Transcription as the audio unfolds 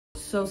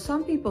So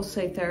some people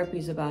say therapy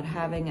is about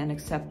having and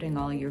accepting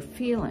all your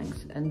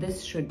feelings, and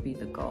this should be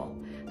the goal.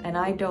 And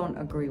I don't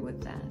agree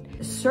with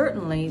that.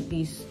 Certainly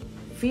these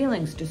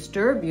feelings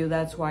disturb you,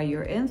 that's why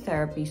you're in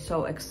therapy,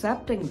 so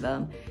accepting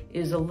them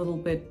is a little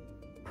bit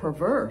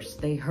perverse.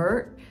 They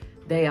hurt,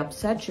 they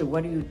upset you.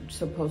 What are you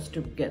supposed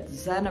to get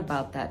zen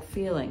about that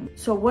feeling?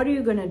 So what are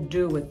you going to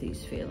do with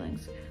these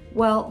feelings?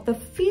 Well, the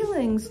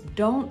feelings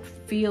don't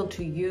feel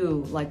to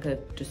you like a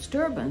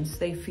disturbance,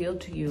 they feel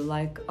to you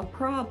like a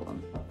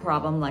problem. A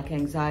problem like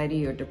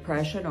anxiety or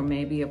depression, or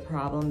maybe a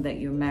problem that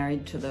you're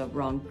married to the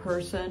wrong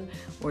person,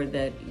 or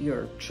that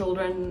your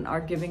children are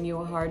giving you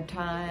a hard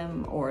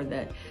time, or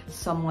that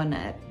someone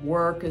at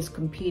work is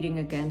competing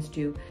against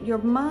you. Your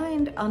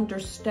mind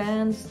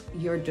understands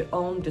your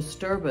own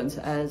disturbance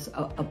as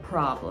a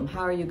problem.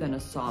 How are you going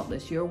to solve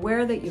this? You're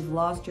aware that you've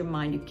lost your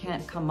mind, you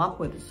can't come up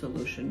with a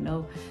solution.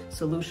 No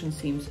solution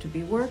seems to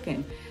be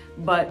working,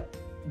 but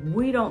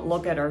we don't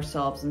look at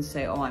ourselves and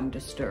say, oh, I'm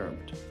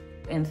disturbed.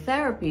 In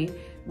therapy,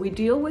 we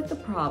deal with the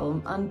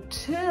problem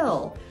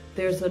until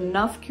there's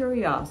enough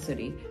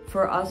curiosity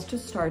for us to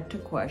start to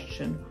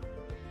question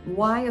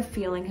why a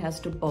feeling has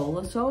to bowl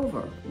us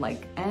over,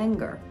 like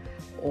anger,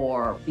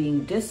 or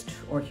being dissed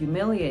or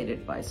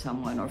humiliated by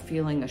someone, or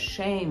feeling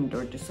ashamed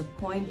or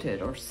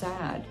disappointed or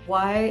sad.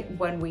 Why,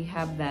 when we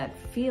have that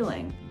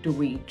feeling, do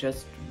we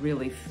just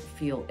really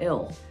feel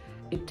ill?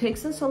 It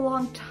takes us a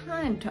long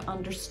time to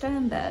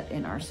understand that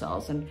in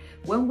ourselves. And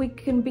when we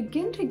can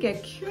begin to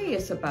get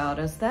curious about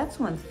us, that's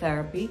when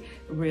therapy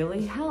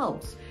really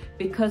helps.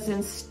 Because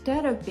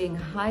instead of being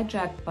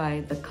hijacked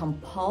by the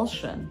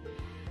compulsion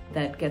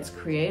that gets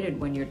created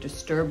when you're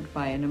disturbed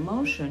by an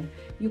emotion,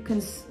 you can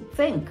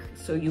think,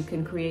 so you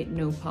can create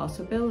new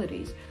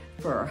possibilities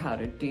for how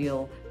to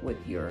deal with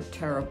your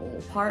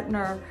terrible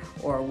partner,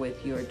 or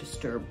with your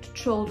disturbed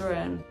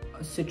children,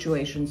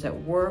 situations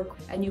at work.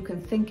 And you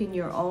can think in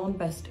your own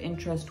best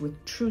interest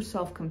with true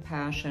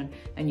self-compassion,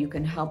 and you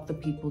can help the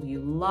people you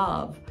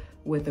love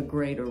with a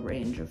greater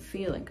range of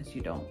feeling, because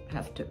you don't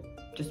have to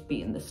just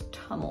be in this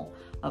tunnel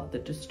of the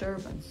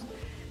disturbance.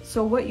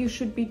 So what you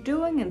should be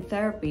doing in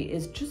therapy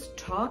is just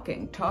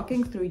talking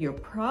through your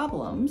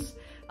problems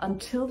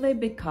until they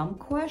become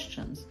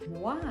questions.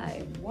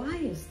 Why? Why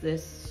is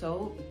this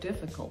so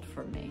difficult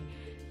for me?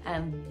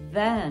 And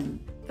then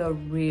the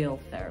real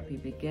therapy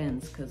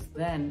begins, because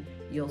then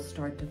you'll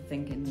start to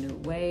think in new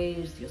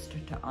ways, you'll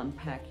start to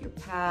unpack your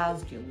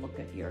past, you'll look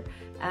at your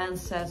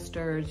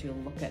ancestors, you'll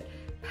look at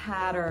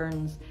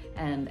patterns,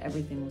 and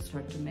everything will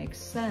start to make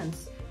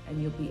sense,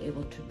 and you'll be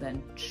able to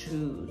then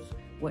choose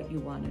what you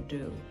want to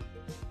do.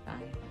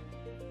 Bye.